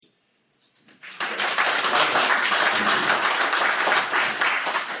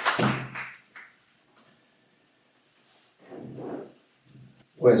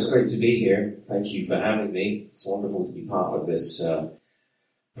Well, it's great to be here. Thank you for having me. It's wonderful to be part of this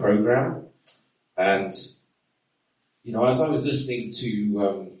program. And, as I was listening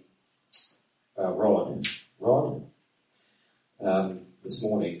to Rod this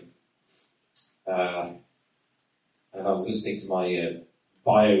morning, and I was listening to my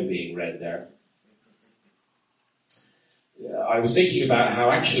bio being read there, I was thinking about how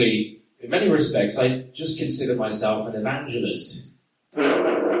actually, in many respects, I just consider myself an evangelist.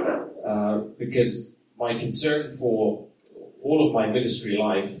 Because my concern for all of my ministry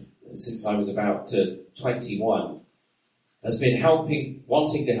life, since I was about 21, has been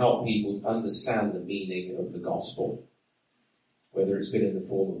wanting to help people understand the meaning of the gospel. Whether it's been in the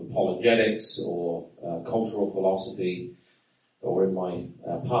form of apologetics or cultural philosophy or in my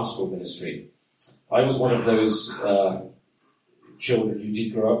pastoral ministry. I was one of those children who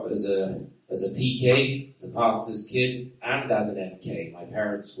did grow up as a PK, as a pastor's kid, and as an MK. My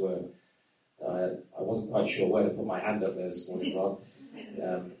parents were... I wasn't quite sure where to put my hand up there this morning, Ron,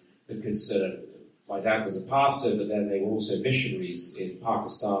 because my dad was a pastor, but then they were also missionaries in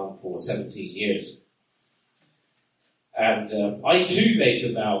Pakistan for 17 years. And I too made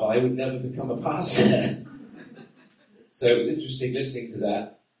the vow that I would never become a pastor. So it was interesting listening to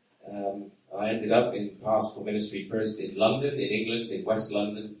that. I ended up in pastoral ministry first in London, in England, in West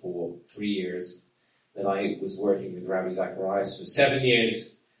London for 3 years. Then I was working with Rabbi Zacharias for 7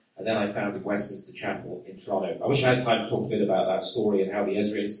 years. And then I founded Westminster Chapel in Toronto. I wish I had time to talk a bit about that story and how the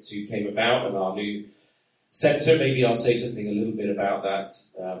Ezra Institute came about and our new centre. Maybe I'll say something a little bit about that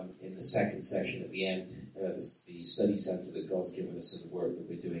in the second session at the end, the study centre that God's given us and the work that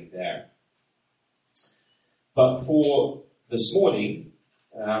we're doing there. But for this morning,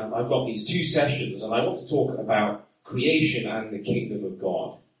 I've got these two sessions, and I want to talk about creation and the kingdom of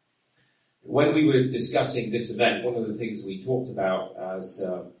God. When we were discussing this event, one of the things we talked about as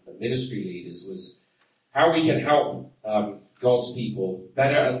ministry leaders was how we can help God's people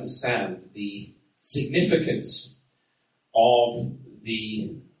better understand the significance of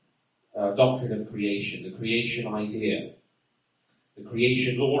the doctrine of creation, the creation idea, the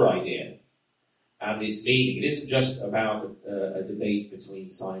creation law idea, and its meaning. It isn't just about a debate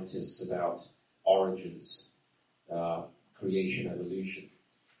between scientists about origins, creation, evolution.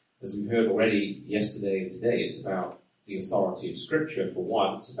 As we've heard already yesterday and today, it's about the authority of Scripture, for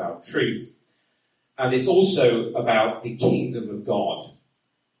one. It's about truth. And it's also about the kingdom of God.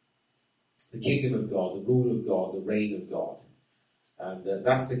 The kingdom of God, the rule of God, the reign of God. And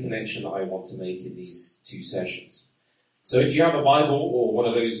that's the connection that I want to make in these two sessions. So if you have a Bible or one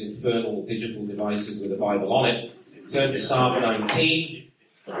of those infernal digital devices with a Bible on it, turn to Psalm 19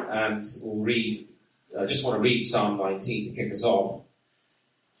 and we'll read. I just want to read Psalm 19 to kick us off.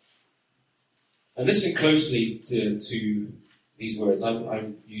 And listen closely to these words.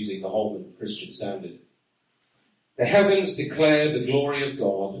 I'm using the Holman Christian Standard. The heavens declare the glory of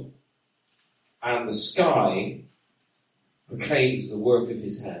God, and the sky proclaims the work of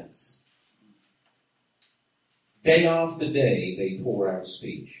his hands. Day after day they pour out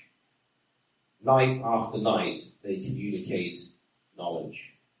speech. Night after night they communicate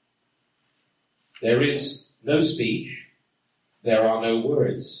knowledge. There is no speech, there are no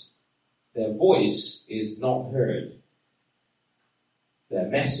words. Their voice is not heard. Their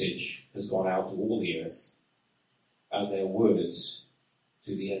message has gone out to all the earth, and their words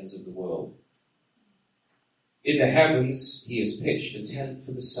to the ends of the world. In the heavens he has pitched a tent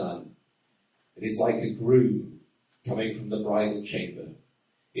for the sun. It is like a groom coming from the bridal chamber.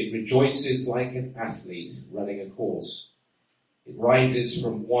 It rejoices like an athlete running a course. It rises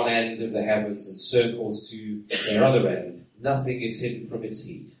from one end of the heavens and circles to their other end. Nothing is hidden from its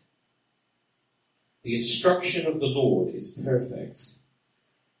heat. The instruction of the Lord is perfect,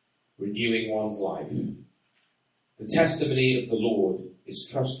 renewing one's life. The testimony of the Lord is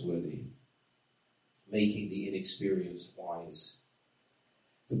trustworthy, making the inexperienced wise.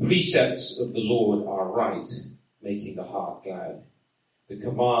 The precepts of the Lord are right, making the heart glad. The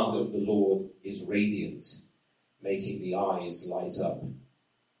command of the Lord is radiant, making the eyes light up.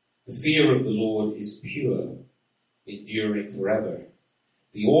 The fear of the Lord is pure, enduring forever.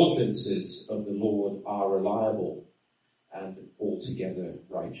 The ordinances of the Lord are reliable and altogether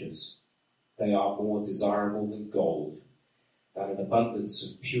righteous. They are more desirable than gold, than an abundance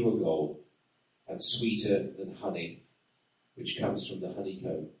of pure gold, and sweeter than honey, which comes from the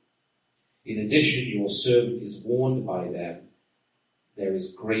honeycomb. In addition, your servant is warned by them. There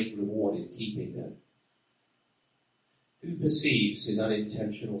is great reward in keeping them. Who perceives his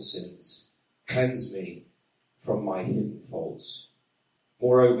unintentional sins? Cleanse me from my hidden faults.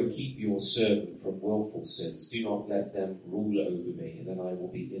 Moreover, keep your servant from willful sins. Do not let them rule over me, and then I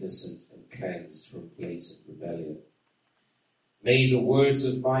will be innocent and cleansed from blatant rebellion. May the words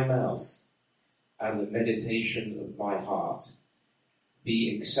of my mouth and the meditation of my heart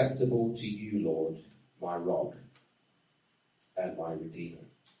be acceptable to you, Lord, my rock and my redeemer.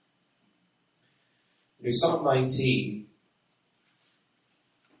 In Psalm 19,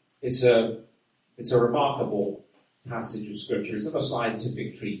 it's a remarkable passage of scripture. It's not a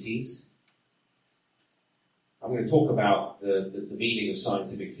scientific treatise. I'm going to talk about the meaning of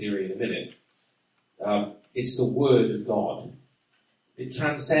scientific theory in a minute. It's the Word of God. It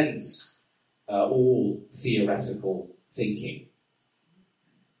transcends all theoretical thinking.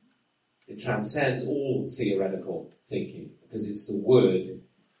 It transcends all theoretical thinking because it's the Word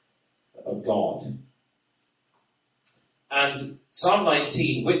of God. And Psalm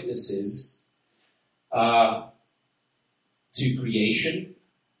 19 witnesses to creation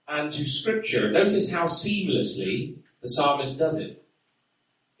and to Scripture. Notice how seamlessly the psalmist does it.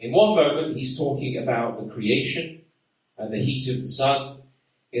 In one moment, he's talking about the creation and the heat of the sun.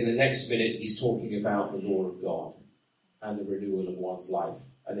 In the next minute, he's talking about the law of God and the renewal of one's life.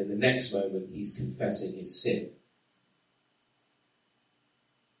 And in the next moment, he's confessing his sin.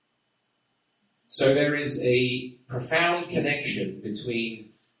 So there is a profound connection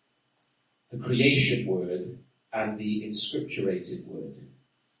between the creation word and the inscripturated word.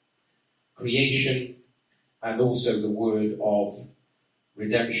 Creation and also the word of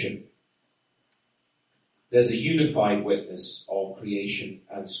redemption. There's a unified witness of creation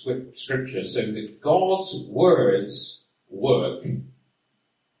and scripture, so that God's words work.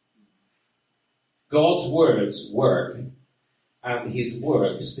 God's words work, and his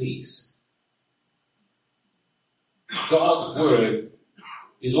work speaks. God's word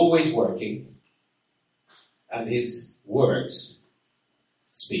is always working, and his works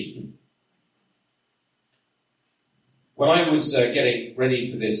speak. When I was getting ready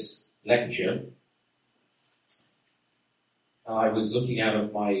for this lecture, I was looking out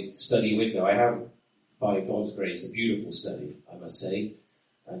of my study window. I have, by God's grace, a beautiful study, I must say.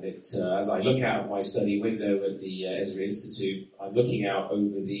 And as I look out of my study window at the Esri Institute, I'm looking out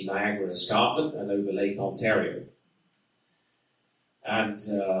over the Niagara Escarpment and over Lake Ontario. And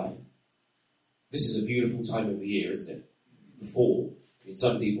this is a beautiful time of the year, isn't it? The fall. I mean,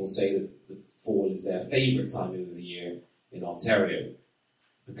 some people say that the fall is their favourite time of the year in Ontario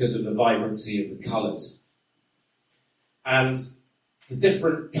because of the vibrancy of the colours. And the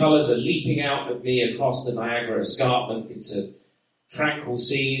different colours are leaping out at me across the Niagara Escarpment. It's a tranquil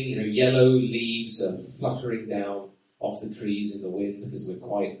scene, yellow leaves are fluttering down off the trees in the wind because we're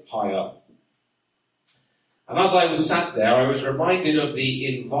quite high up. And as I was sat there, I was reminded of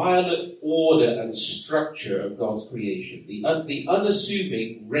the inviolate order and structure of God's creation, the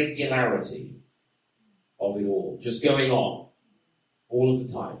unassuming regularity of it all, just going on all of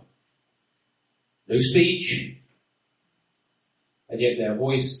the time. No speech, and yet their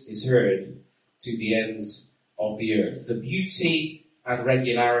voice is heard to the ends of the earth. The beauty and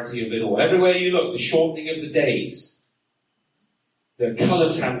regularity of it all. Everywhere you look, the shortening of the days, the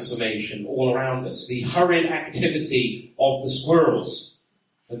colour transformation all around us, the hurried activity of the squirrels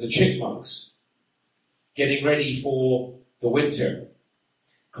and the chipmunks getting ready for the winter.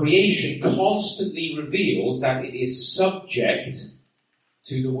 Creation constantly reveals that it is subject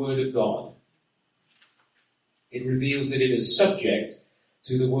to the Word of God. It reveals that it is subject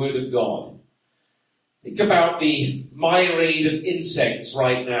to the Word of God. Think about the myriad of insects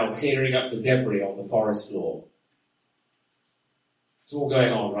right now clearing up the debris on the forest floor. It's all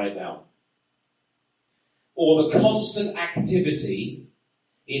going on right now. Or the constant activity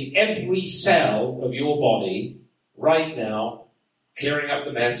in every cell of your body right now, clearing up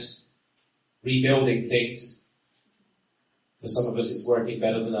the mess, rebuilding things. For some of us it's working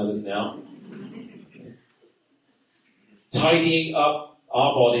better than others now. Tidying up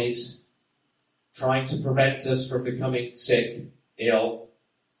our bodies, trying to prevent us from becoming sick, ill.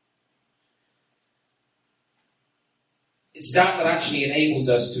 It's that actually enables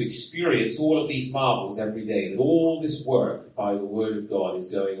us to experience all of these marvels every day, that all this work by the Word of God is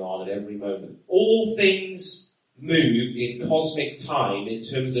going on at every moment. All things move in cosmic time in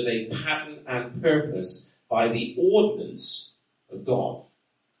terms of a pattern and purpose by the ordinance of God.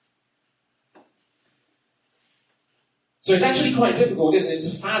 So it's actually quite difficult, isn't it,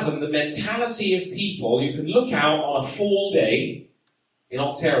 to fathom the mentality of people who can look out on a fall day in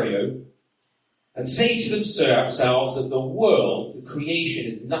Ontario and say to themselves that the world, the creation,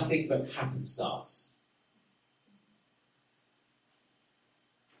 is nothing but happenstance.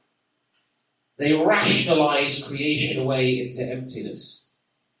 They rationalize creation away into emptiness.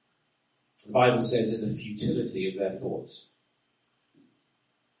 The Bible says in the futility of their thoughts.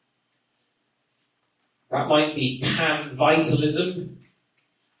 That might be pan-vitalism.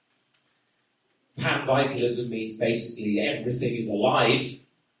 Pan-vitalism means basically everything is alive,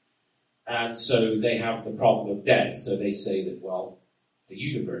 and so they have the problem of death. So they say that, well, the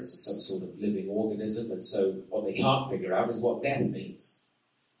universe is some sort of living organism, and so what they can't figure out is what death means.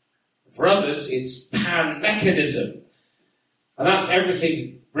 For others, it's pan-mechanism, and that's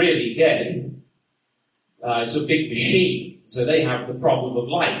everything's really dead. It's a big machine, so they have the problem of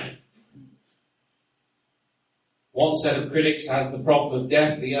life. One set of critics has the problem of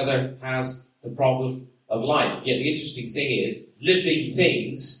death, the other has the problem of life. Yet the interesting thing is, living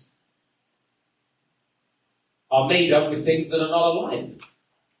things are made up with things that are not alive.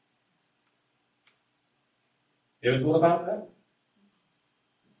 You ever thought about that?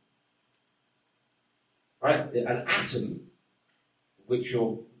 Right? An atom, which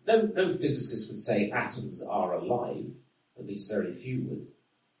no physicist would say atoms are alive, at least very few would.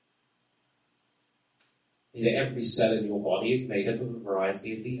 Every cell in your body is made up of a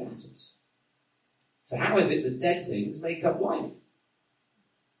variety of these atoms. So how is it that dead things make up life?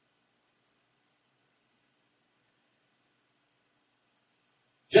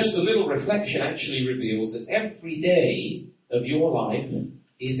 Just a little reflection actually reveals that every day of your life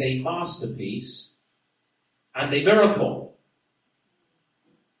is a masterpiece and a miracle.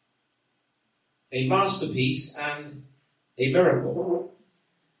 A masterpiece and a miracle.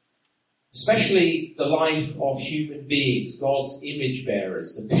 Especially the life of human beings, God's image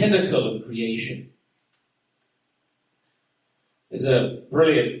bearers, the pinnacle of creation. There's a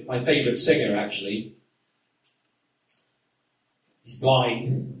brilliant, my favourite singer actually. He's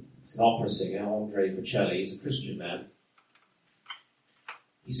blind. He's an opera singer, Andrea Bocelli. He's a Christian man.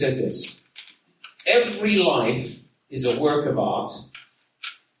 He said this: every life is a work of art,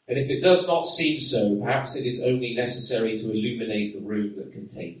 and if it does not seem so, perhaps it is only necessary to illuminate the room that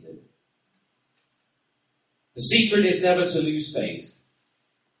contains it. The secret is never to lose faith,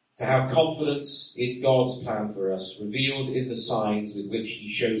 to have confidence in God's plan for us, revealed in the signs with which He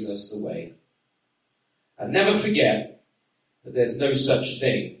shows us the way. And never forget that there's no such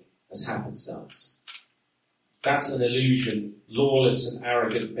thing as happenstance. That's an illusion lawless and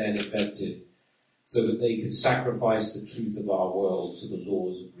arrogant men invented so that they could sacrifice the truth of our world to the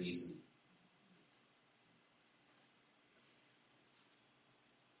laws of reason.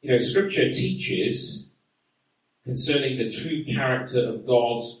 Scripture teaches concerning the true character of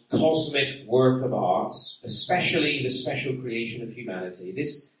God's cosmic work of arts, especially the special creation of humanity.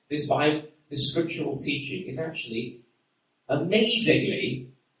 This scriptural teaching is actually amazingly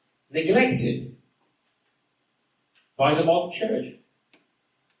neglected by the modern church.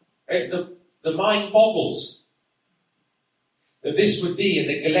 The mind boggles that this would be a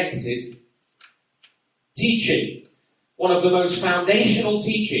neglected teaching. One of the most foundational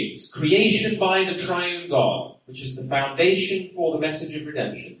teachings, creation by the triune God, which is the foundation for the message of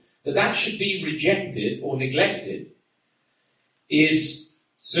redemption, that should be rejected or neglected, is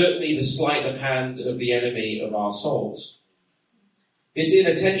certainly the sleight of hand of the enemy of our souls. This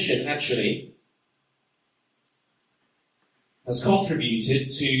inattention, actually, has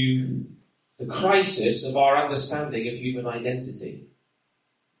contributed to the crisis of our understanding of human identity.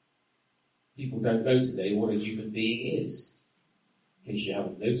 People don't know today what a human being is, in case you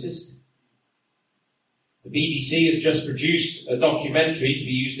haven't noticed. The BBC has just produced a documentary to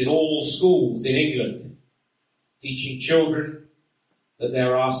be used in all schools in England, teaching children that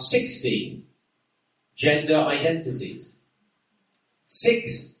there are 60 gender identities.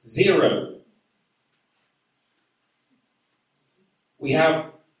 60. We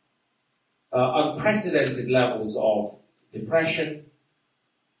have unprecedented levels of depression,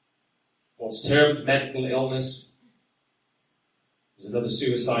 what's termed mental illness. There's another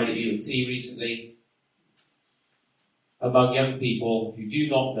suicide at U of T recently, among young people who do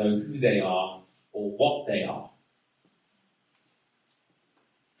not know who they are or what they are.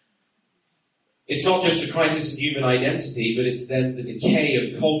 It's not just a crisis of human identity, but it's then the decay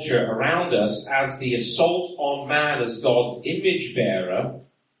of culture around us as the assault on man as God's image bearer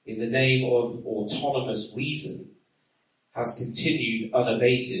in the name of autonomous reason has continued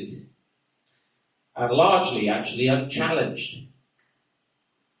unabated and largely actually unchallenged.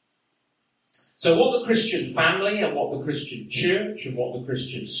 So what the Christian family and what the Christian church and what the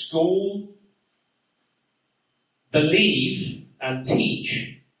Christian school believe and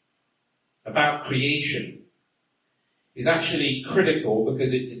teach about creation is actually critical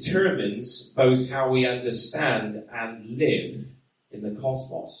because it determines both how we understand and live in the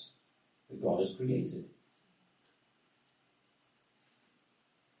cosmos that God has created.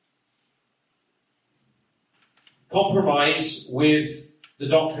 compromise with the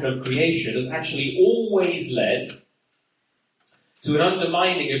doctrine of creation has actually always led to an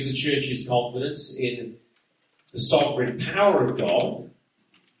undermining of the church's confidence in the sovereign power of God,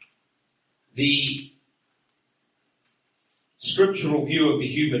 the scriptural view of the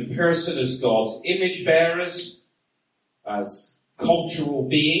human person as God's image bearers, as cultural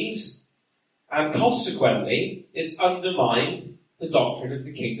beings, and consequently, it's undermined the doctrine of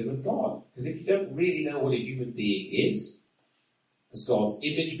the kingdom of God. Because if you don't really know what a human being is, as God's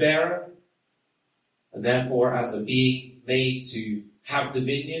image bearer, and therefore as a being made to have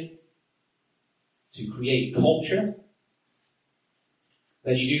dominion, to create culture,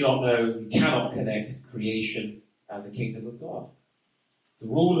 then you do not know, you cannot connect creation and the kingdom of God. The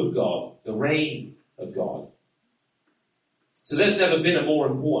rule of God, the reign of God. So there's never been a more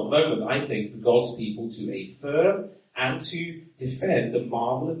important moment, I think, for God's people to affirm and to defend the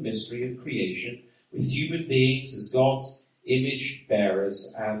marvel and mystery of creation with human beings as God's image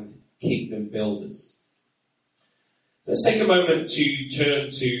bearers and kingdom builders. So let's take a moment to turn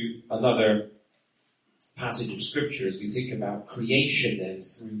to another passage of Scripture as we think about creation then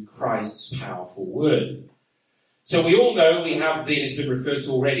through Christ's powerful word. So we all know we have it's been referred to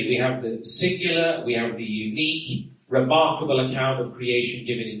already, we have the singular, we have the unique, remarkable account of creation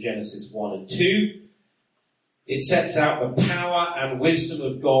given in Genesis 1 and 2. It sets out the power and wisdom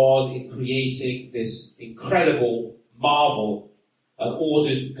of God in creating this incredible marvel, an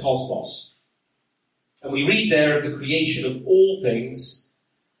ordered cosmos. And we read there of the creation of all things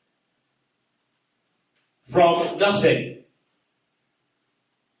from nothing.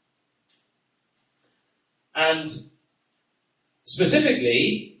 And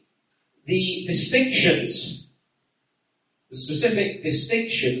specifically, the specific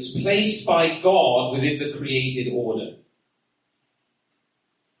distinctions placed by God within the created order.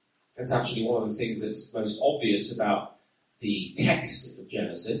 That's actually one of the things that's most obvious about the text of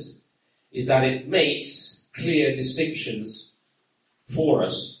Genesis, is that it makes clear distinctions for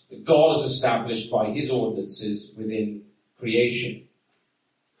us that God has established by his ordinances within creation.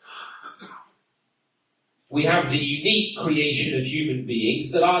 We have the unique creation of human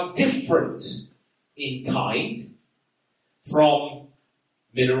beings that are different in kind from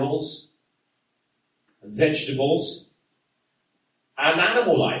minerals and vegetables and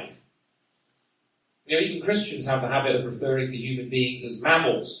animal life. You know, even Christians have the habit of referring to human beings as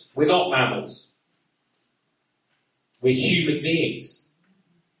mammals. We're not mammals. We're human beings.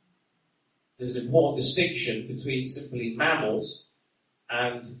 There's an important distinction between simply mammals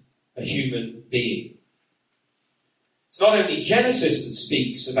and a human being. It's not only Genesis that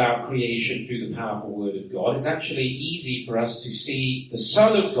speaks about creation through the powerful word of God. It's actually easy for us to see the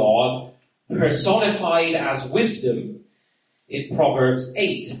Son of God personified as wisdom in Proverbs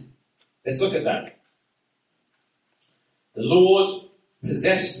 8. Let's look at that. The Lord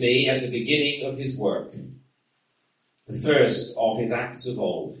possessed me at the beginning of his work, the first of his acts of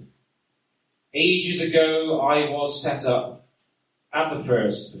old. Ages ago I was set up at the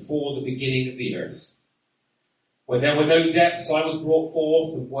first, before the beginning of the earth. When there were no depths, I was brought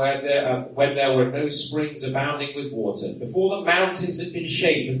forth, and when there were no springs abounding with water. Before the mountains had been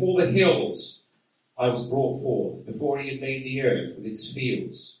shaped, before the hills, I was brought forth, before he had made the earth with its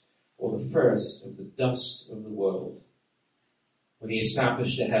fields, or the first of the dust of the world. When he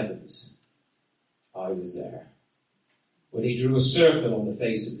established the heavens, I was there. When he drew a circle on the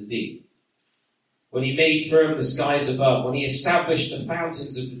face of the deep. When he made firm the skies above. When he established the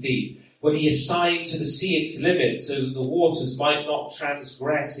fountains of the deep. When he assigned to the sea its limits so that the waters might not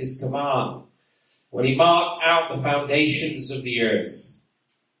transgress his command. When he marked out the foundations of the earth.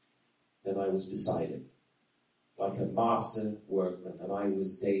 Then I was beside him, like a master workman, and I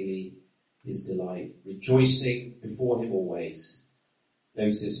was daily his delight, rejoicing before him always.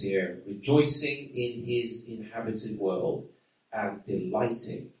 Notice here, rejoicing in his inhabited world and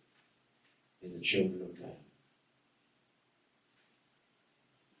delighting in the children of man.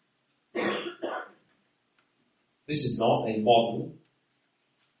 This is not a modern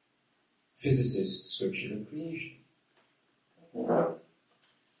physicist description of creation.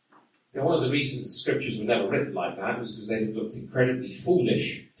 Now, one of the reasons the scriptures were never written like that was because they looked incredibly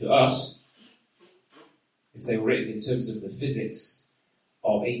foolish to us if they were written in terms of the physics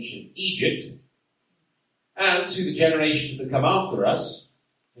of ancient Egypt, and to the generations that come after us,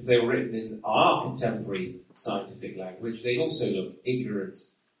 if they were written in our contemporary scientific language, they also look ignorant,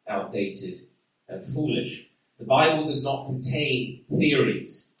 outdated, and foolish. The Bible does not contain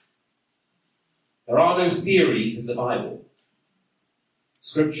theories. There are no theories in the Bible.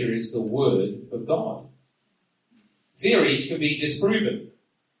 Scripture is the Word of God. Theories can be disproven.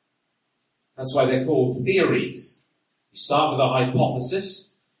 That's why they're called theories. You start with a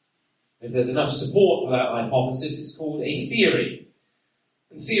hypothesis. If there's enough support for that hypothesis, it's called a theory.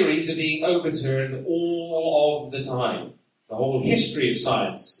 And theories are being overturned all of the time. The whole history of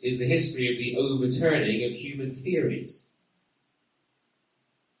science is the history of the overturning of human theories.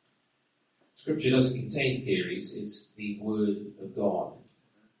 Scripture doesn't contain theories, it's the Word of God.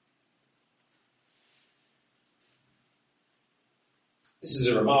 This is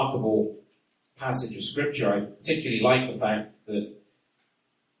a remarkable passage of Scripture. I particularly like the fact that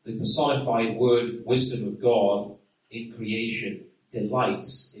the personified word, wisdom of God, in creation,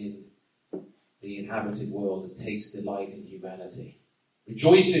 delights in the inhabited world and takes delight in humanity.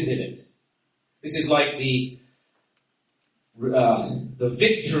 Rejoices in it. This is like the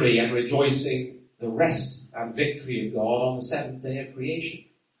victory and rejoicing, the rest and victory of God on the seventh day of creation.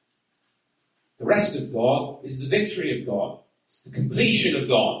 The rest of God is the victory of God. It's the completion of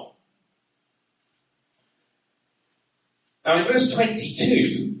God. Now in verse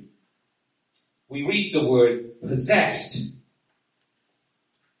 22, we read the word possessed.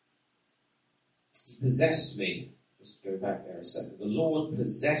 He possessed me. Just go back there a second. The Lord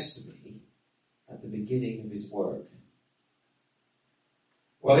possessed me at the beginning of his work.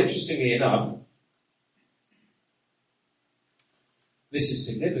 Well, interestingly enough, this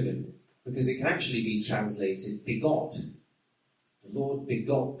is significant because it can actually be translated begot. The Lord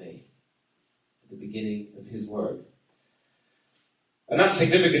begot me at the beginning of his work. And that's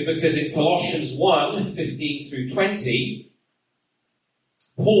significant because in Colossians 1, 15 through 20,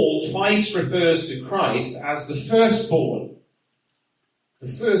 Paul twice refers to Christ as the firstborn. The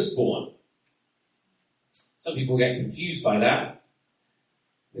firstborn. Some people get confused by that.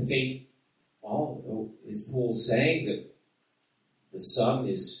 They think, well, is Paul saying that the Son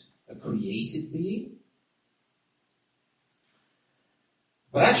is a created being?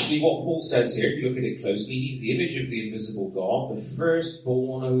 But actually what Paul says here, if you look at it closely, he's the image of the invisible God, the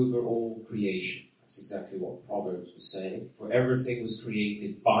firstborn over all creation. That's exactly what Proverbs was saying. For everything was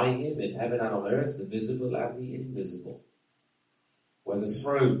created by him in heaven and on earth, the visible and the invisible. Whether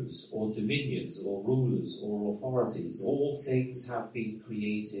thrones or dominions or rulers or authorities, all things have been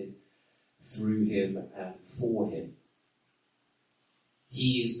created through him and for him.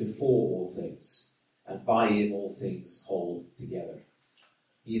 He is before all things, and by him all things hold together.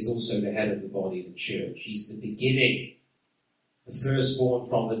 He is also the head of the body, the church. He's the beginning, the firstborn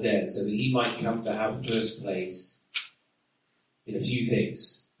from the dead, so that he might come to have first place in a few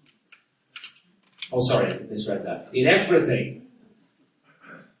things. Oh, sorry, I misread that. In everything.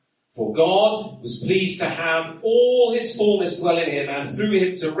 For God was pleased to have all his fullness dwell in him, and through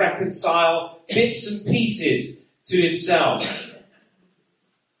him to reconcile bits and pieces to himself.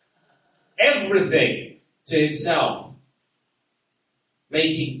 Everything to himself.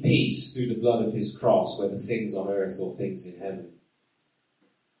 Making peace through the blood of his cross, whether things on earth or things in heaven.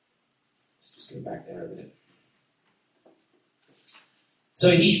 Let's just go back there a minute.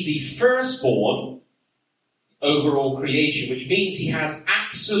 So he's the firstborn over all creation, which means he has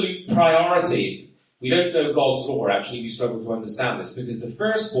absolute priority. If we don't know God's law, actually, we struggle to understand this, because the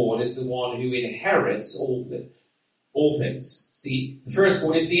firstborn is the one who inherits all things. The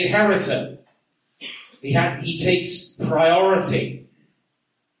firstborn is the inheritor. He takes priority.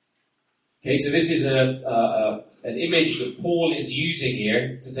 Okay, so this is an image that Paul is using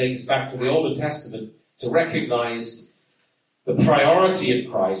here to take us back to the Old Testament to recognize the priority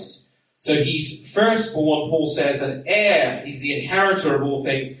of Christ. So he's firstborn, Paul says, an heir. He's the inheritor of all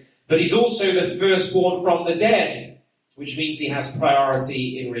things, but he's also the firstborn from the dead, which means he has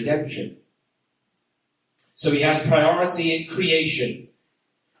priority in redemption. So he has priority in creation,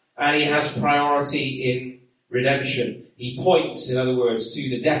 and he has priority in redemption. He points, in other words, to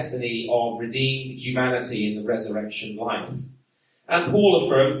the destiny of redeemed humanity in the resurrection life. And Paul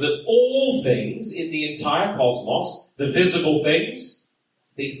affirms that all things in the entire cosmos, the visible things,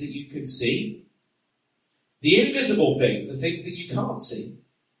 things that you can see, the invisible things, the things that you can't see.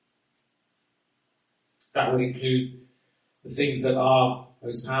 That would include the things that our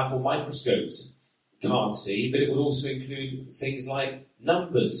most powerful microscopes can't see, but it would also include things like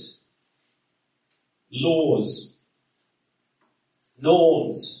numbers, laws,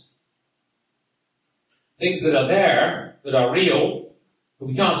 norms, things that are there, that are real, but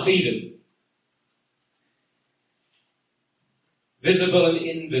we can't see them. Visible and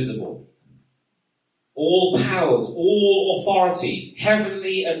invisible. All powers, all authorities,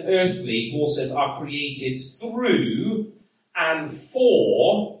 heavenly and earthly, Paul says, are created through and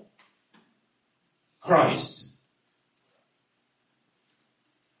for Christ.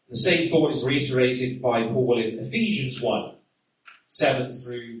 The same thought is reiterated by Paul in Ephesians 1, 7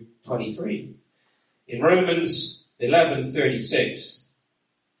 through 23. In Romans 11:36.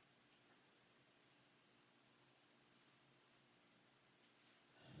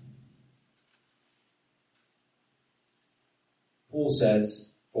 Paul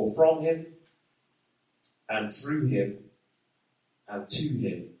says, "For from him, and through him, and to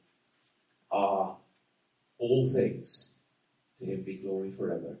him are all things. To him be glory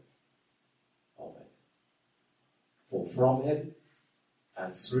forever. Amen." For from him,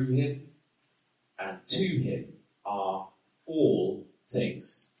 and through him, and to him are all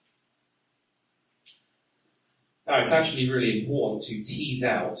things. Now, it's actually really important to tease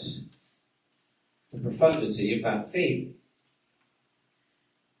out the profundity of that theme.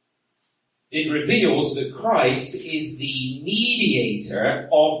 It reveals that Christ is the mediator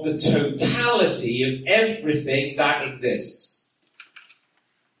of the totality of everything that exists.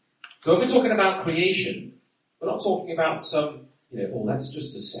 So when we're talking about creation, we're not talking about some, that's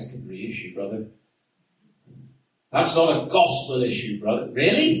just a secondary issue, brother. That's not a gospel issue, brother.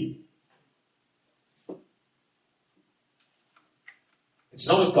 Really? It's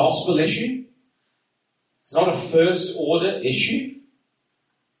not a gospel issue? It's not a first order issue?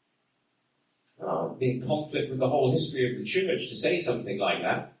 Oh, it'd be in conflict with the whole history of the church to say something like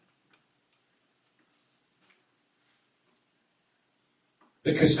that.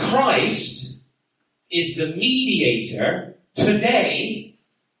 Because Christ is the mediator today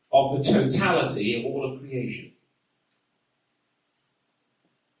of the totality of all of creation.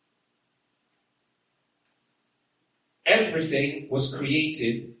 Everything was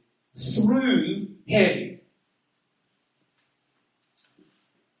created through him.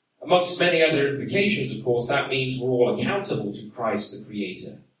 Amongst many other implications, of course, that means we're all accountable to Christ the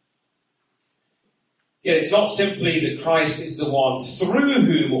Creator. Yet it's not simply that Christ is the one through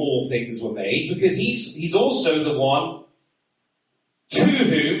whom all things were made, because he's also the one to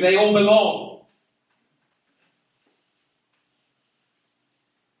whom they all belong.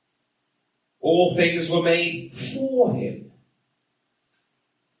 All things were made for him.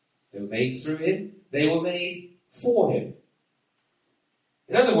 They were made through him. They were made for him.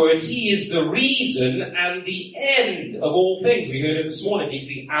 In other words, he is the reason and the end of all things. We heard it this morning. He's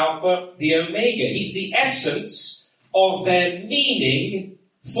the Alpha, the Omega. He's the essence of their meaning,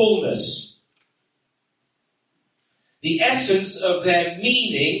 fullness. The essence of their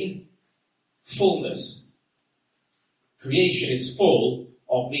meaning, fullness. Creation is full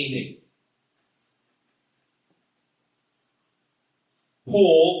of meaning.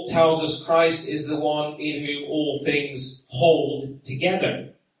 Paul tells us Christ is the one in whom all things hold together,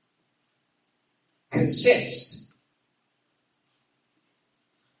 consist.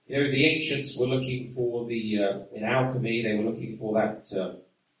 The ancients were looking for in alchemy, they were looking for that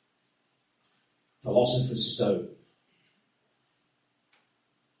philosopher's stone.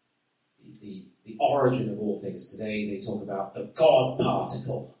 The origin of all things. Today they talk about the God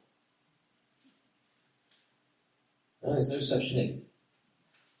particle. No, there's no such thing.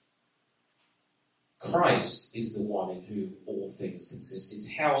 Christ is the one in whom all things consist. It's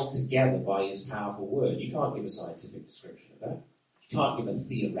held together by his powerful word. You can't give a scientific description of that. You can't give a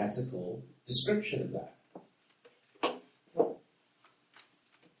theoretical description of that.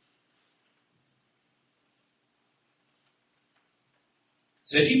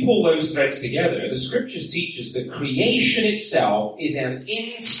 So if you pull those threads together, the scriptures teach us that creation itself is an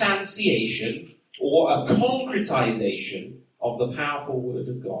instantiation or a concretization of the powerful word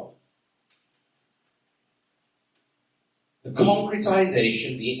of God. The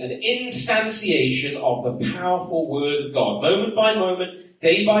concretization, an instantiation of the powerful word of God. Moment by moment,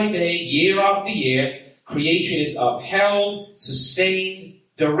 day by day, year after year, creation is upheld, sustained,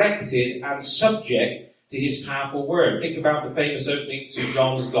 directed, and subject to his powerful word. Think about the famous opening to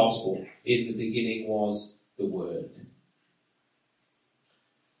John's Gospel. In the beginning was the Word.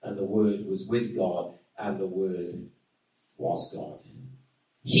 And the Word was with God, and the Word was God.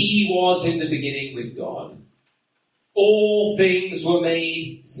 He was in the beginning with God. All things were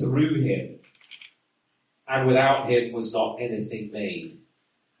made through him, and without him was not anything made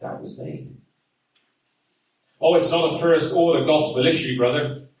that was made. Oh, it's not a first order gospel issue,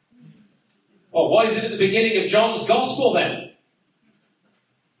 brother. Oh, why is it at the beginning of John's Gospel then?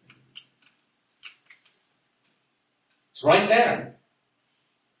 It's right there.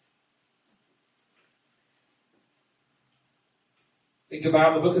 Think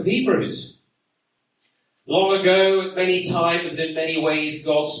about the book of Hebrews. Long ago, many times and in many ways,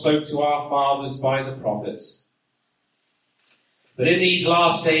 God spoke to our fathers by the prophets. But in these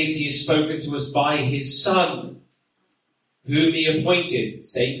last days, he has spoken to us by his Son, whom he appointed,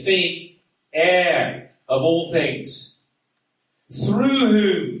 same theme, heir of all things, through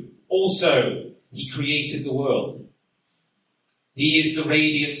whom also he created the world. He is the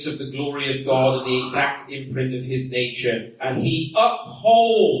radiance of the glory of God and the exact imprint of his nature, and he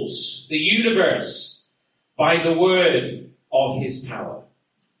upholds the universe by the word of his power.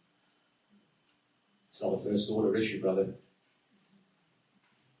 It's not a first order issue, brother.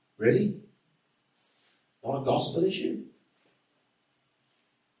 Really? Not a gospel issue?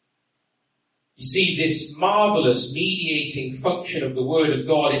 You see, this marvelous mediating function of the Word of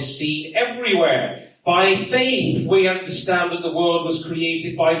God is seen everywhere. By faith, we understand that the world was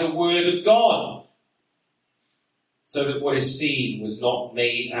created by the Word of God, so that what is seen was not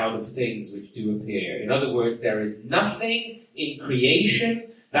made out of things which do appear. In other words, there is nothing in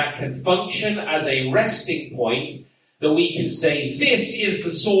creation that can function as a resting point that we can say, this is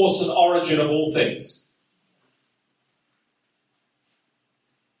the source and origin of all things.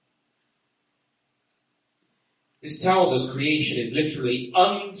 This tells us creation is literally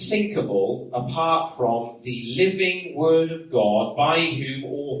unthinkable apart from the living Word of God, by whom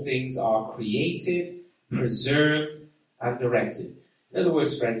all things are created, preserved, and directed. In other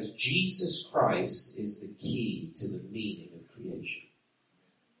words, friends, Jesus Christ is the key to the meaning of creation.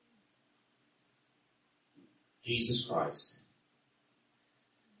 Jesus Christ.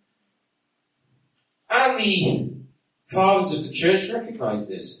 And the fathers of the church recognize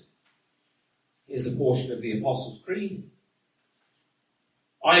this. Here's a portion of the Apostles' Creed.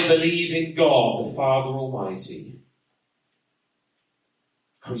 I believe in God, the Father Almighty,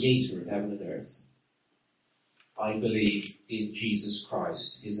 creator of heaven and earth. I believe in Jesus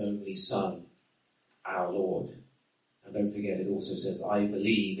Christ, his only Son, our Lord. And don't forget, it also says, I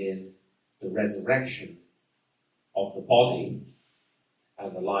believe in the resurrection of the body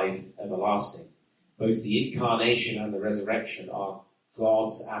and the life everlasting. Both the incarnation and the resurrection are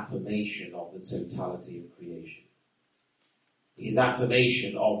God's affirmation of the totality of creation. His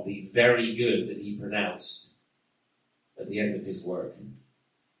affirmation of the very good that he pronounced at the end of his work.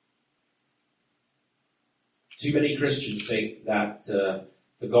 Too many Christians think that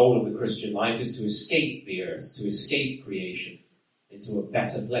the goal of the Christian life is to escape the earth, to escape creation into a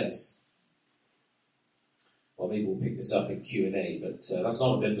better place. Well, maybe we'll pick this up in Q&A, but that's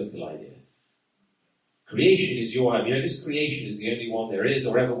not a biblical idea. Creation is your home. You know, this creation is the only one there is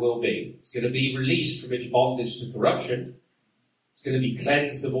or ever will be. It's going to be released from its bondage to corruption. It's going to be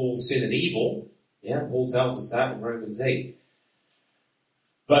cleansed of all sin and evil. Yeah, Paul tells us that in Romans 8.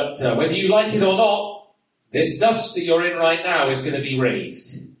 But whether you like it or not, this dust that you're in right now is going to be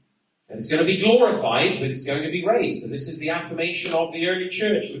raised. And it's going to be glorified, but it's going to be raised. And this is the affirmation of the early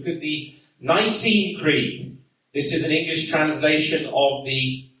church. Look at the Nicene Creed. This is an English translation of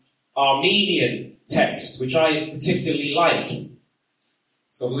the Armenian text, which I particularly like.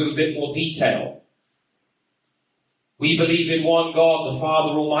 It's got a little bit more detail. We believe in one God, the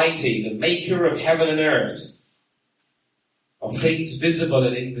Father Almighty, the maker of heaven and earth, of things visible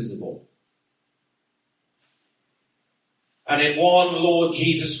and invisible. And in one Lord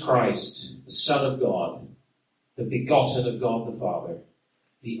Jesus Christ, the Son of God, the begotten of God the Father,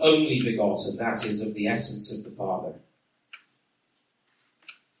 the only begotten, that is, of the essence of the Father,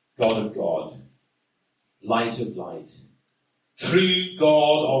 God of God, light of light, true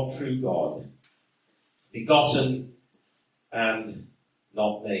God of true God, begotten and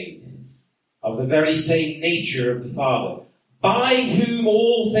not made, of the very same nature of the Father, by whom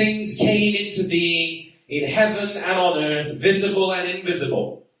all things came into being in heaven and on earth, visible and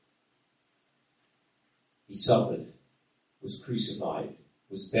invisible. He suffered, was crucified,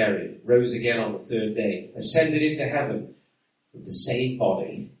 was buried, rose again on the third day, ascended into heaven with the same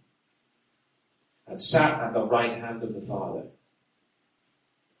body, and sat at the right hand of the Father.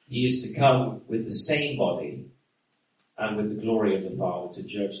 He is to come with the same body and with the glory of the Father to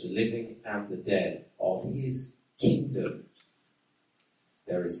judge the living and the dead of his kingdom.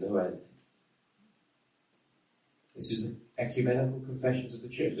 There is no end. This is the ecumenical confessions of the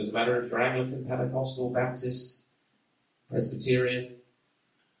church. Doesn't matter if you're Anglican, Pentecostal, Baptist, Presbyterian.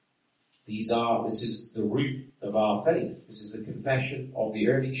 This is the root of our faith. This is the confession of the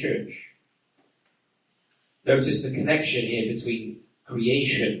early church. Notice the connection here between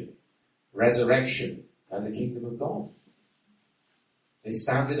creation, resurrection, and the kingdom of God. They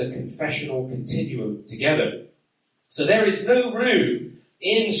stand in a confessional continuum together. So there is no room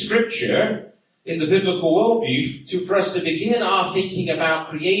in Scripture, in the biblical worldview, for us to begin our thinking about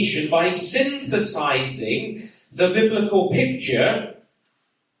creation by synthesizing the biblical picture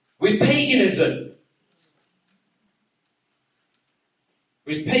with paganism.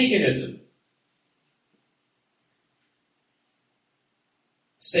 With paganism.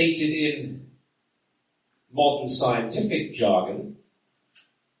 Stated in modern scientific jargon,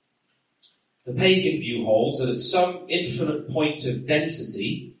 The pagan view holds that at some infinite point of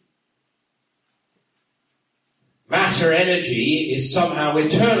density, matter energy is somehow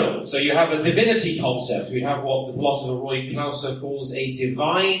eternal. So you have a divinity concept. We have what the philosopher Roy Clauser calls a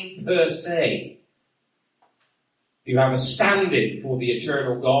divine per se. You have a stand-in for the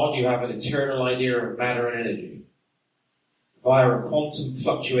eternal God. You have an eternal idea of matter and energy. Via a quantum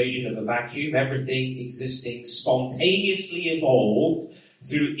fluctuation of a vacuum, everything existing spontaneously evolved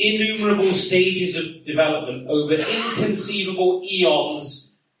through innumerable stages of development over inconceivable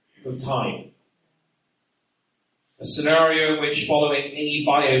eons of time. A scenario in which, following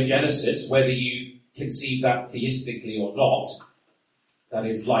abiogenesis, whether you conceive that theistically or not, that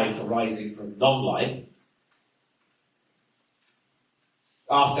is life arising from non-life,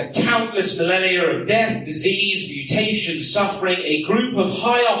 after countless millennia of death, disease, mutation, suffering, a group of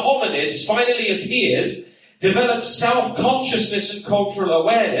higher hominids finally appears, develops self-consciousness and cultural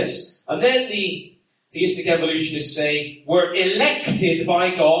awareness, and then the theistic evolutionists say, we're elected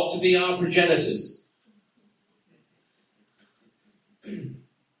by God to be our progenitors.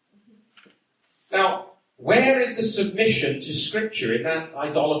 Now, where is the submission to Scripture in that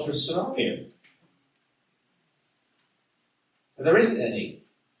idolatrous scenario? There isn't any.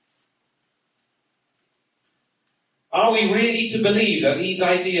 Are we really to believe that these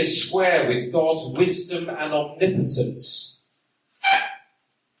ideas square with God's wisdom and omnipotence?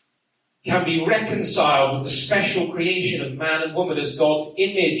 Can be reconciled with the special creation of man and woman as God's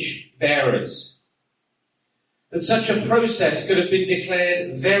image bearers? That such a process could have been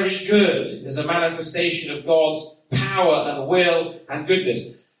declared very good as a manifestation of God's power and will and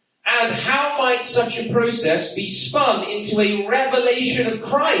goodness. And how might such a process be spun into a revelation of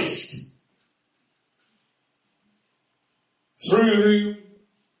Christ? Through whom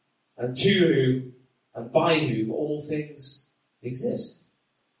and to whom and by whom all things exist.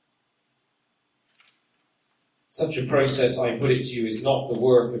 Such a process, I put it to you, is not the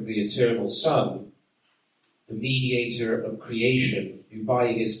work of the eternal Son, the mediator of creation, who by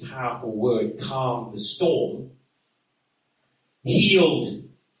his powerful word calmed the storm, healed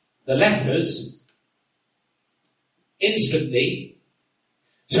the lepers instantly,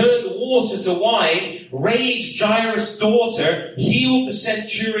 turned water to wine, raised Jairus' daughter, healed the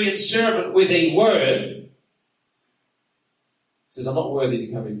centurion's servant with a word. He says, I'm not worthy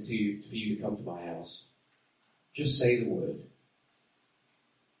to come into you, for you to come to my house. Just say the word.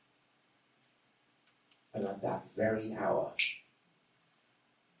 And at that very hour,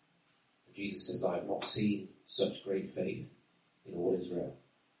 Jesus says, I have not seen such great faith in all Israel.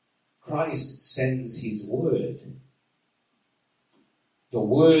 Christ sends his word. The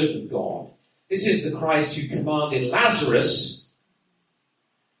word of God. This is the Christ who commanded Lazarus,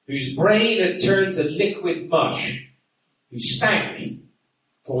 whose brain had turned to liquid mush, who stank,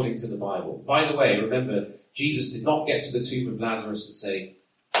 according to the Bible. By the way, remember, Jesus did not get to the tomb of Lazarus and say,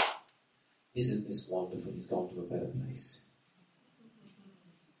 isn't this wonderful? He's gone to a better place.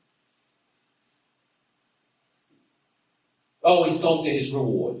 Oh, he's gone to his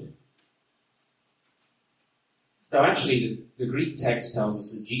reward. No, actually, the Greek text tells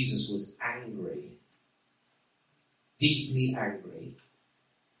us that Jesus was angry, deeply angry.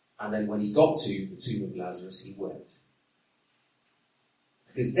 And then when he got to the tomb of Lazarus, he wept.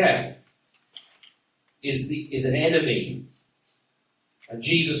 Because death is an enemy. And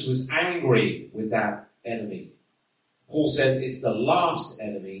Jesus was angry with that enemy. Paul says it's the last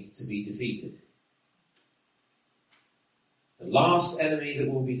enemy to be defeated. The last enemy that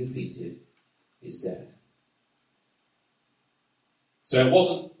will be defeated is death. So it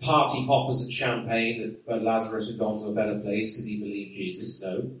wasn't party poppers and champagne that Lazarus had gone to a better place because he believed Jesus.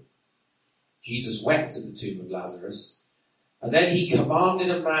 No. Jesus wept at the tomb of Lazarus. And then he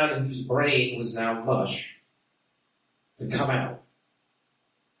commanded a man whose brain was now mush to come out.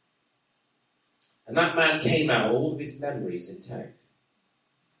 And that man came out, all of his memories intact.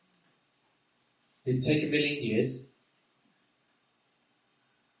 Didn't take 1,000,000 years.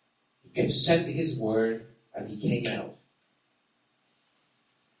 He sent his word and he came out.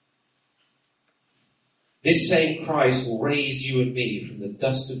 This same Christ will raise you and me from the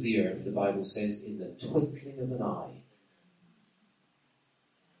dust of the earth, the Bible says, in the twinkling of an eye.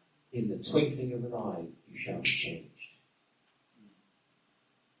 In the twinkling of an eye, you shall be changed.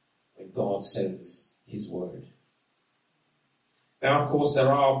 When God sends his word. Now, of course,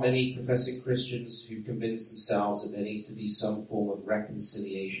 there are many professing Christians who've convinced themselves that there needs to be some form of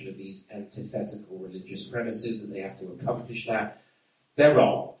reconciliation of these antithetical religious premises, that they have to accomplish that. They're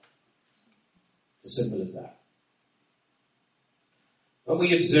wrong. As simple as that. When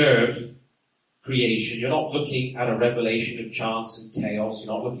we observe creation, you're not looking at a revelation of chance and chaos.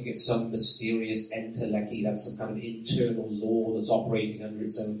 You're not looking at some mysterious entelechy, that's some kind of internal law that's operating under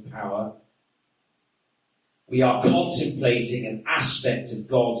its own power. We are contemplating an aspect of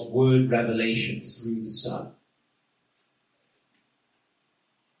God's word revelation through the Son.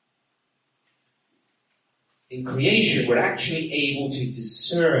 In creation, we're actually able to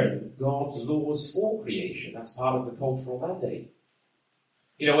discern God's laws for creation. That's part of the cultural mandate.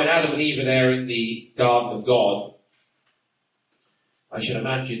 You know, when Adam and Eve are there in the garden of God, I should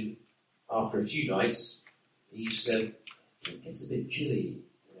imagine after a few nights, Eve said, it gets a bit chilly,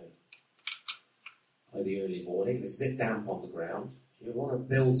 by the early morning. It's a bit damp on the ground. You want to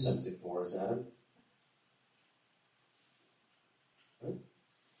build something for us, Adam?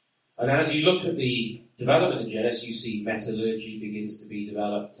 And as you look at the development in Genesis, you see metallurgy begins to be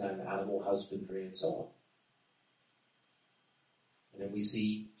developed and animal husbandry and so on. And then we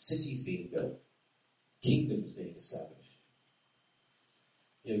see cities being built, kingdoms being established.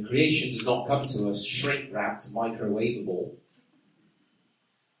 You know, creation does not come to us shrink-wrapped, microwavable.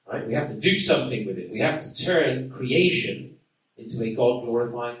 Right? We have to do something with it. We have to turn creation into a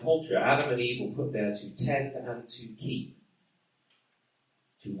God-glorifying culture. Adam and Eve were put there to tend and to keep,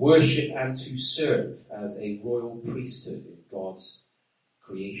 to worship and to serve as a royal priesthood in God's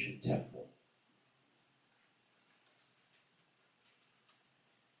creation temple.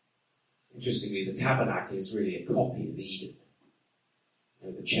 Interestingly, the tabernacle is really a copy of Eden. You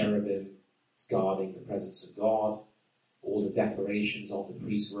know, the cherubim guarding the presence of God, all the decorations on the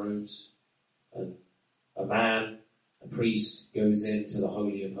priest's robes, and a man, a priest, goes into the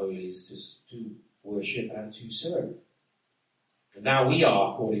Holy of Holies to worship and to serve. And now we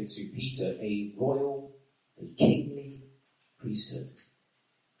are, according to Peter, a royal, a kingly priesthood.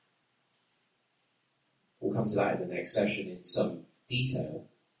 We'll come to that in the next session in some detail.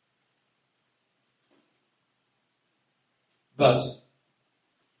 But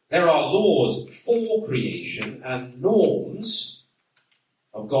there are laws for creation and norms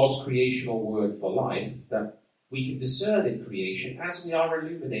of God's creational word for life that we can discern in creation as we are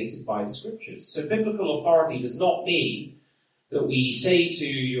illuminated by the Scriptures. So biblical authority does not mean that we say to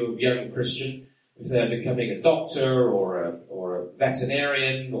your young Christian, if they're becoming a doctor or a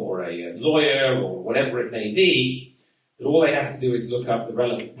veterinarian or a lawyer or whatever it may be, that all they have to do is look up the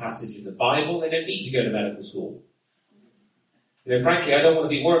relevant passage in the Bible. They don't need to go to medical school. You know, frankly, I don't want to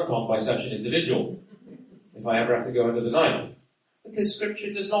be worked on by such an individual if I ever have to go under the knife. Because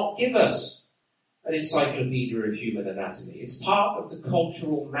Scripture does not give us an encyclopedia of human anatomy. It's part of the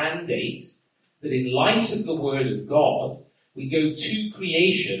cultural mandate that in light of the Word of God, we go to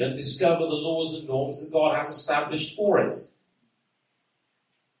creation and discover the laws and norms that God has established for it.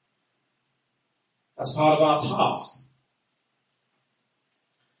 That's part of our task.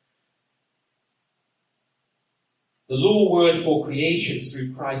 The law word for creation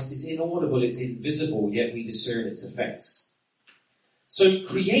through Christ is inaudible, it's invisible, yet we discern its effects. So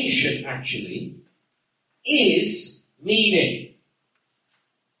creation actually is meaning.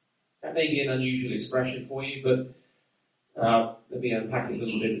 That may be an unusual expression for you, but let me unpack it a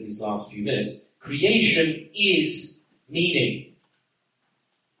little bit in these last few minutes. Creation is meaning.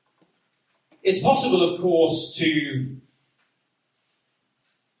 It's possible, of course, to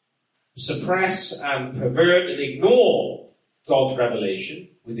suppress and pervert and ignore God's revelation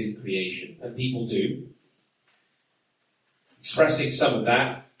within creation, and people do. Expressing some of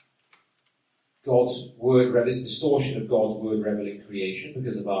that, God's word, this distortion of God's word reveling creation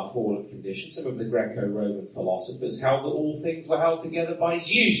because of our fallen condition. Some of the Greco-Roman philosophers held that all things were held together by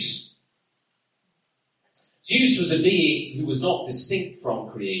Zeus. Zeus was a being who was not distinct from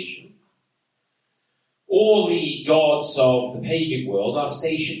creation. All the gods of the pagan world are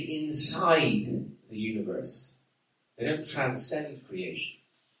stationed inside the universe. They don't transcend creation.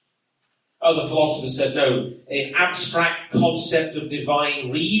 Other philosophers said, no, an abstract concept of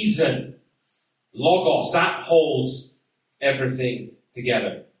divine reason, logos, that holds everything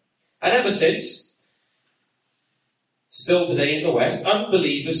together. And ever since, still today in the West,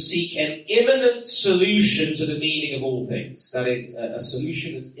 unbelievers seek an immanent solution to the meaning of all things. That is, a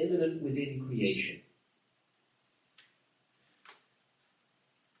solution that's immanent within creation.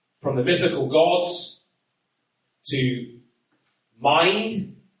 From the mythical gods to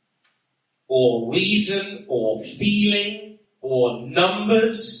mind or reason or feeling or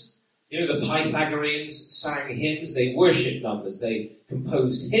numbers. You know, the Pythagoreans sang hymns, they worshipped numbers, they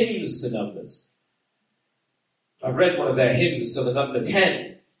composed hymns to numbers. I've read one of their hymns to the number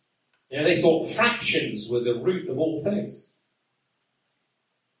 10. You know, they thought fractions were the root of all things.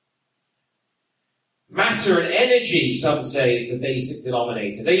 Matter and energy, some say, is the basic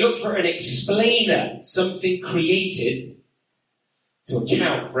denominator. They look for an explainer, something created to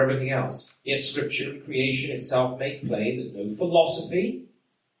account for everything else. Yet Scripture and creation itself make plain that no philosophy,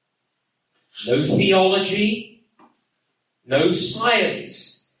 no theology, no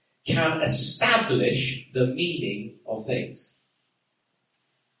science can establish the meaning of things.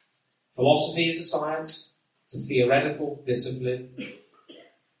 Philosophy is a science, it's a theoretical discipline.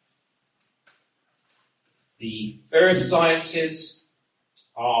 The earth sciences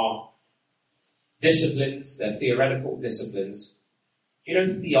are disciplines, they're theoretical disciplines. You know,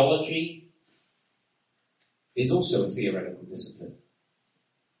 theology is also a theoretical discipline.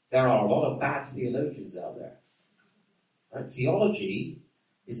 There are a lot of bad theologians out there. Right? Theology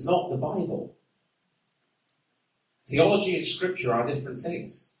is not the Bible. Theology and Scripture are different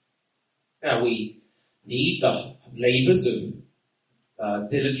things. Now, we need the labours of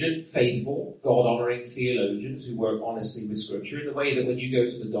diligent, faithful, God-honouring theologians who work honestly with Scripture in the way that when you go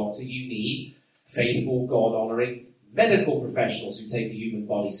to the doctor, you need faithful, God-honouring medical professionals who take the human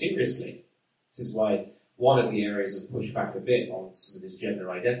body seriously. This is why one of the areas of pushback a bit on some of this gender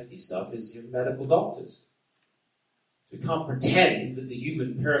identity stuff is your medical doctors. So we can't pretend that the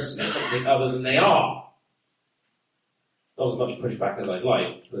human person is something other than they are. Not as much pushback as I'd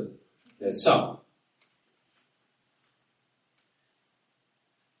like, but there's some.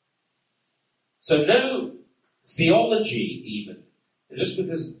 So no theology even, just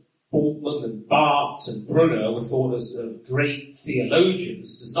because Bultmann and Barth and Brunner were thought as of great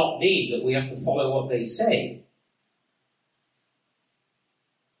theologians does not mean that we have to follow what they say.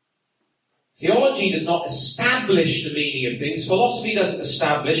 Theology does not establish the meaning of things. Philosophy doesn't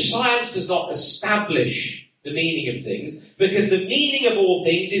establish. Science does not establish the meaning of things, because the meaning of all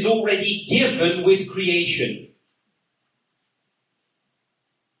things is already given with creation.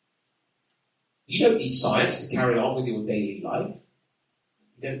 You don't need science to carry on with your daily life.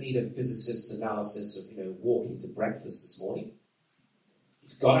 You don't need a physicist's analysis of, walking to breakfast this morning. You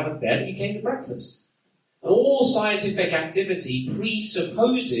just got out of bed and you came to breakfast. And all scientific activity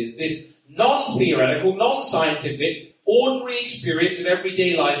presupposes this non-theoretical, non-scientific, ordinary experience of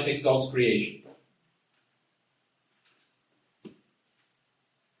everyday life in God's creation.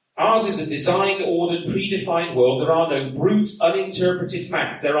 Ours is a designed, ordered, predefined world. There are no brute, uninterpreted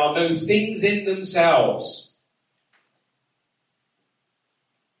facts. There are no things in themselves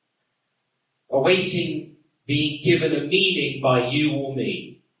awaiting being given a meaning by you or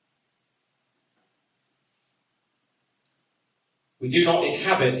me. We do not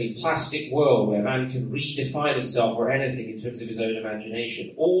inhabit a plastic world where man can redefine himself or anything in terms of his own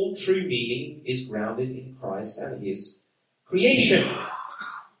imagination. All true meaning is grounded in Christ and his creation.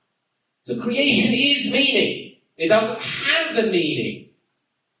 So creation is meaning. It doesn't have a meaning.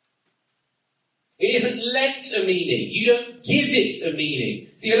 It isn't lent a meaning. You don't give it a meaning.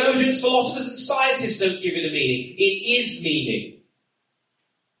 Theologians, philosophers, and scientists don't give it a meaning. It is meaning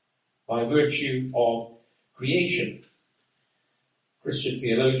by virtue of creation. Christian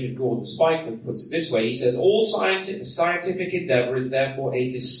theologian Gordon Spikeman puts it this way. He says, all scientific endeavour is therefore a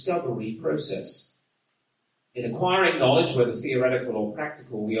discovery process. In acquiring knowledge, whether theoretical or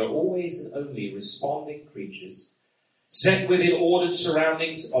practical, we are always and only responding creatures, set within ordered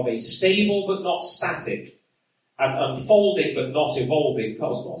surroundings of a stable but not static, and unfolding but not evolving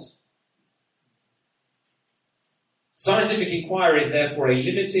cosmos. Scientific inquiry is therefore a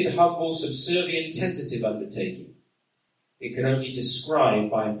limited, humble, subservient, tentative undertaking. It can only describe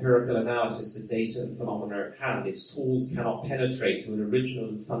by empirical analysis the data and phenomena at hand. Its tools cannot penetrate to an original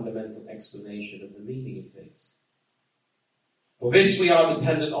and fundamental explanation of the meaning of things. For this we are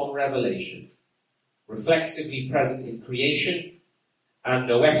dependent on revelation, reflexively present in creation and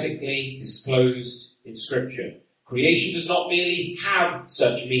noetically disclosed in Scripture. Creation does not merely have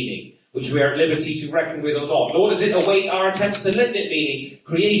such meaning, which we are at liberty to reckon with or not, nor does it await our attempts to lend it meaning.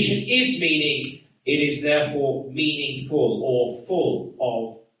 Creation is meaning. It is therefore meaningful or full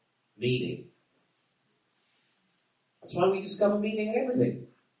of meaning. That's why we discover meaning in everything.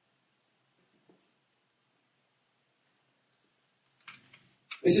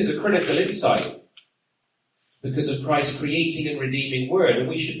 This is a critical insight because of Christ's creating and redeeming word, and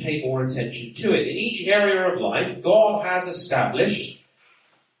we should pay more attention to it. In each area of life, God has established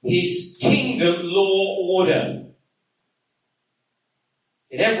his kingdom law order.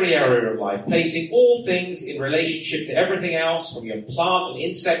 In every area of life, placing all things in relationship to everything else, from your plant and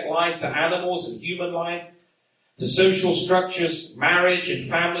insect life to animals and human life, to social structures, marriage and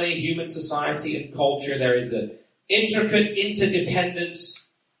family, human society and culture. There is an intricate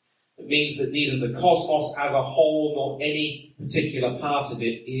interdependence that means that neither the cosmos as a whole nor any particular part of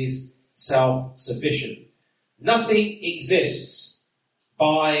it is self-sufficient. Nothing exists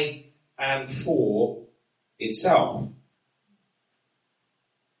by and for itself.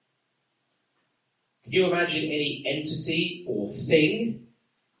 Can you imagine any entity or thing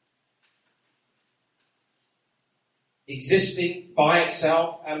existing by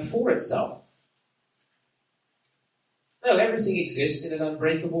itself and for itself? No, everything exists in an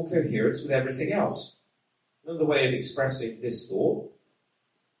unbreakable coherence with everything else. Another way of expressing this thought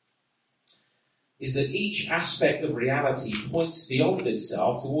is that each aspect of reality points beyond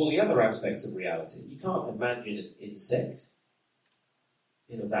itself to all the other aspects of reality. You can't imagine an insect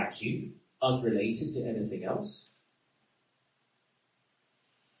in a vacuum, unrelated to anything else.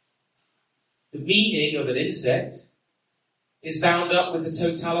 The meaning of an insect is bound up with the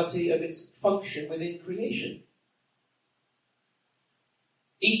totality of its function within creation.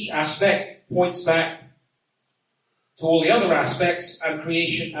 Each aspect points back to all the other aspects, and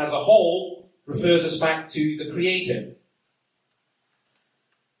creation as a whole refers us back to the Creator.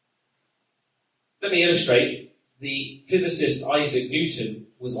 Let me illustrate. The physicist Isaac Newton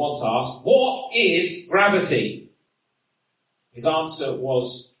was once asked, "What is gravity?" His answer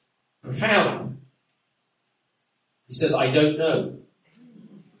was profound. He says, "I don't know.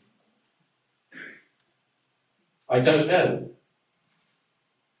 I don't know."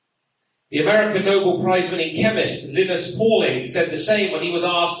 The American Nobel Prize-winning chemist Linus Pauling said the same when he was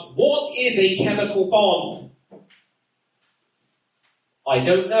asked, "What is a chemical bond?" "I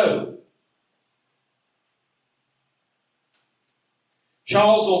don't know."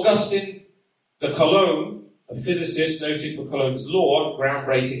 Charles Augustin de Coulomb, a physicist noted for Coulomb's law,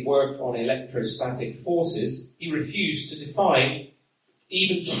 groundbreaking work on electrostatic forces, he refused to define,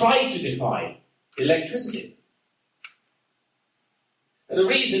 even try to define, electricity. And the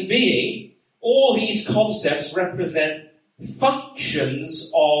reason being, all these concepts represent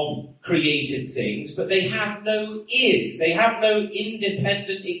functions of created things, but they have no is. They have no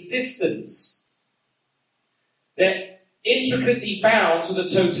independent existence. They're intricately bound to the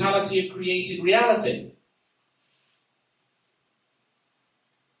totality of created reality.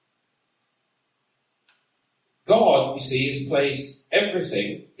 God, you see, has placed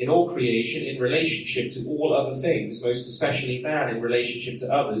everything in all creation in relationship to all other things, most especially man in relationship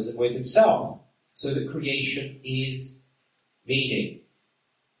to others and with himself, so that creation is meaning.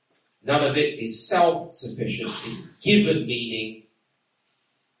 None of it is self-sufficient. It's given meaning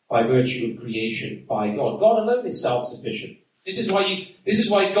by virtue of creation by God. God alone is self-sufficient. This is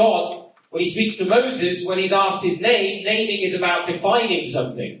why God, when he speaks to Moses, when he's asked his name, naming is about defining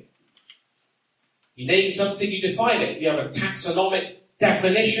something. You name something, you define it. You have a taxonomic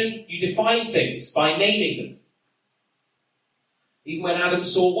definition, you define things by naming them. Even when Adam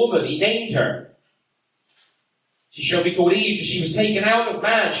saw a woman, he named her. She shall be called Eve, because she was taken out of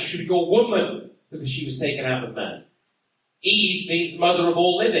man. She should be called woman, because she was taken out of man. Eve means mother of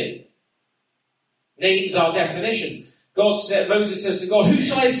all living. Names are definitions. Moses says to God, "Who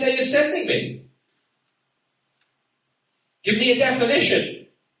shall I say is sending me? Give me a definition."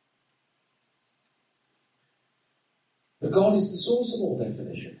 But God is the source of all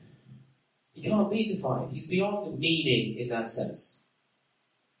definition. He can't be defined. He's beyond meaning in that sense.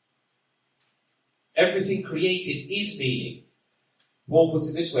 Everything created is meaning. Paul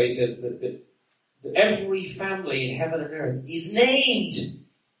puts it this way, he says that every family in heaven and earth is named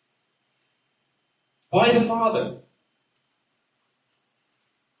by the Father.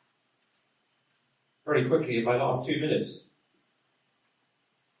 Very quickly, in my last 2 minutes,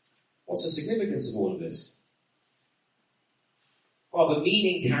 what's the significance of all of this? Well, the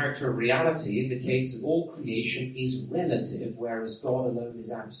meaning character of reality indicates that all creation is relative, whereas God alone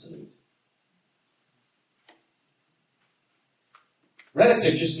is absolute.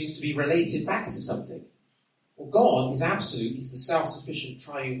 Relative just means to be related back to something. Well, God is absolute. He's the self-sufficient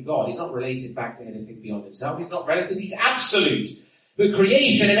triune God. He's not related back to anything beyond himself. He's not relative. He's absolute. But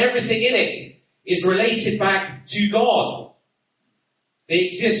creation and everything in it is related back to God. They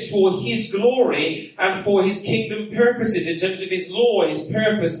exist for his glory and for his kingdom purposes in terms of his law, his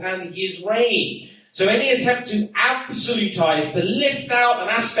purpose, and his reign. So any attempt to absolutize, to lift out an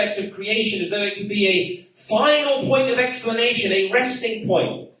aspect of creation as though it could be a final point of explanation, a resting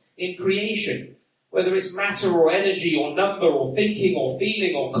point in creation, whether it's matter or energy or number or thinking or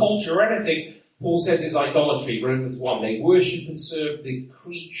feeling or culture or anything, Paul says is idolatry, Romans 1. They worship and serve the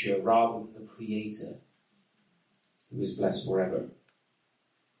creature rather than the creator, who is blessed forever.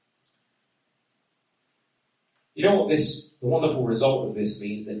 You know what the wonderful result of this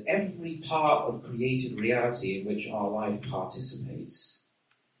means? That every part of created reality in which our life participates,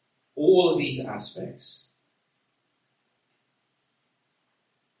 all of these aspects,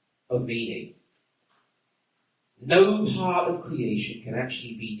 of meaning. No part of creation can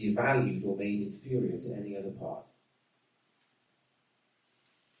actually be devalued or made inferior to any other part.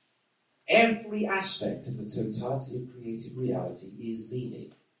 Every aspect of the totality of created reality is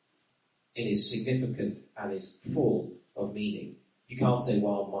meaning. It is significant and is full of meaning. You can't say,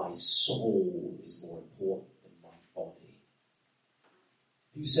 well, my soul is more important than my body.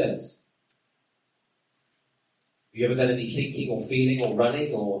 Who says? Have you ever done any thinking or feeling or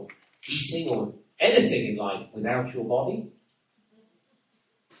running or eating or anything in life without your body?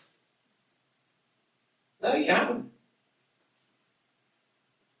 No, you haven't.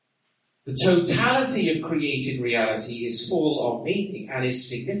 The totality of created reality is full of meaning and is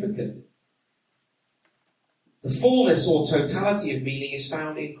significant. The fullness or totality of meaning is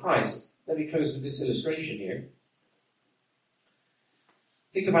found in Christ. Let me close with this illustration here.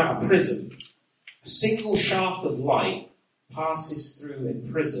 Think about a prism. A single shaft of light passes through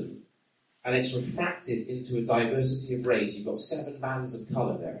a prism and it's refracted into a diversity of rays. You've got 7 bands of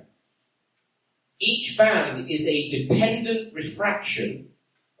colour there. Each band is a dependent refraction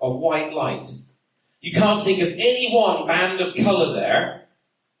of white light. You can't think of any one band of colour there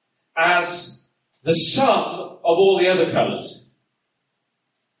as the sum of all the other colours.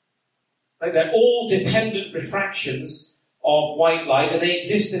 Like they're all dependent refractions of white light, and they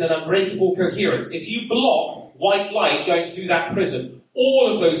exist in an unbreakable coherence. If you block white light going through that prism,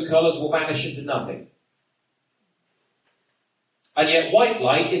 all of those colours will vanish into nothing. And yet white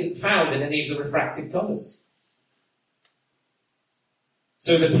light isn't found in any of the refracted colours.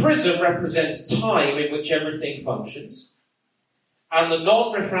 So the prism represents time in which everything functions, and the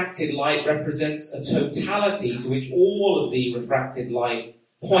non-refracted light represents a totality to which all of the refracted light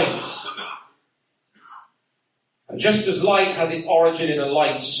points. And just as light has its origin in a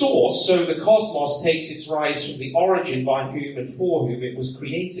light source, so the cosmos takes its rise from the origin by whom and for whom it was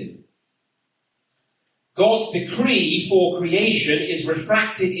created. God's decree for creation is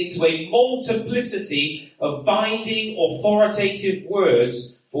refracted into a multiplicity of binding, authoritative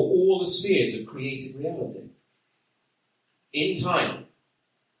words for all the spheres of created reality. In time,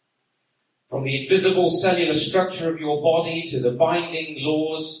 from the invisible cellular structure of your body to the binding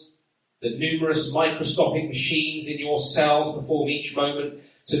laws that numerous microscopic machines in your cells perform each moment,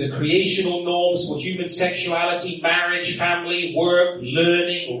 to the creational norms for human sexuality, marriage, family, work,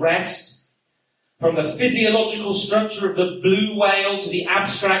 learning, rest, from the physiological structure of the blue whale to the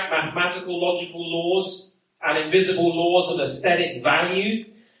abstract mathematical logical laws and invisible laws of aesthetic value,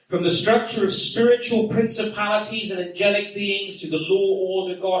 from the structure of spiritual principalities and angelic beings to the law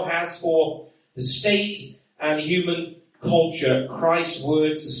order God has for the state and human culture, Christ's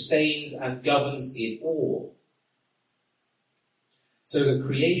word sustains and governs it all. So that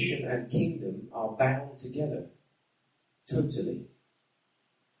creation and kingdom are bound together, totally.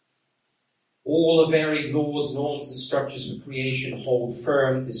 All the varied laws, norms, and structures for creation hold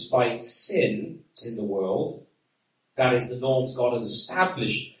firm despite sin in the world. That is the norms God has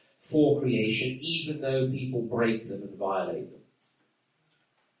established for creation, even though people break them and violate them.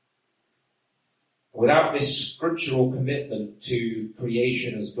 Without this scriptural commitment to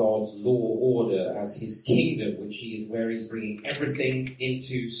creation as God's law order, as his kingdom, where he's bringing everything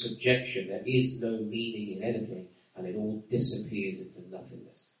into subjection, there is no meaning in anything, and it all disappears into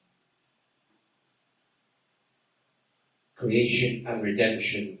nothingness. Creation and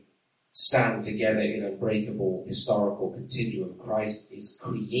redemption stand together in an unbreakable historical continuum. Christ is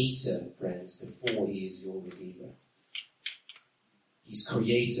creator, friends, before he is your redeemer. He's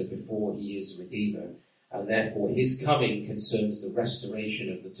creator before he is redeemer, and therefore his coming concerns the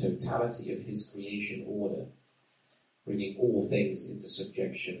restoration of the totality of his creation order, bringing all things into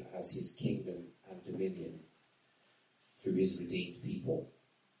subjection as his kingdom and dominion through his redeemed people.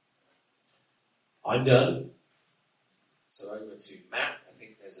 I'm done. So over to Matt. I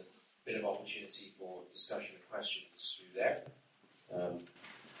think there's a bit of opportunity for discussion and questions through there.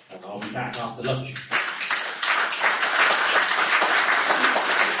 And I'll be back after lunch.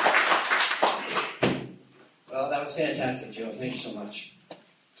 Well, that was fantastic, Joe. Thanks so much.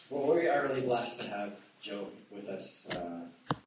 Well, we are really blessed to have Joe with us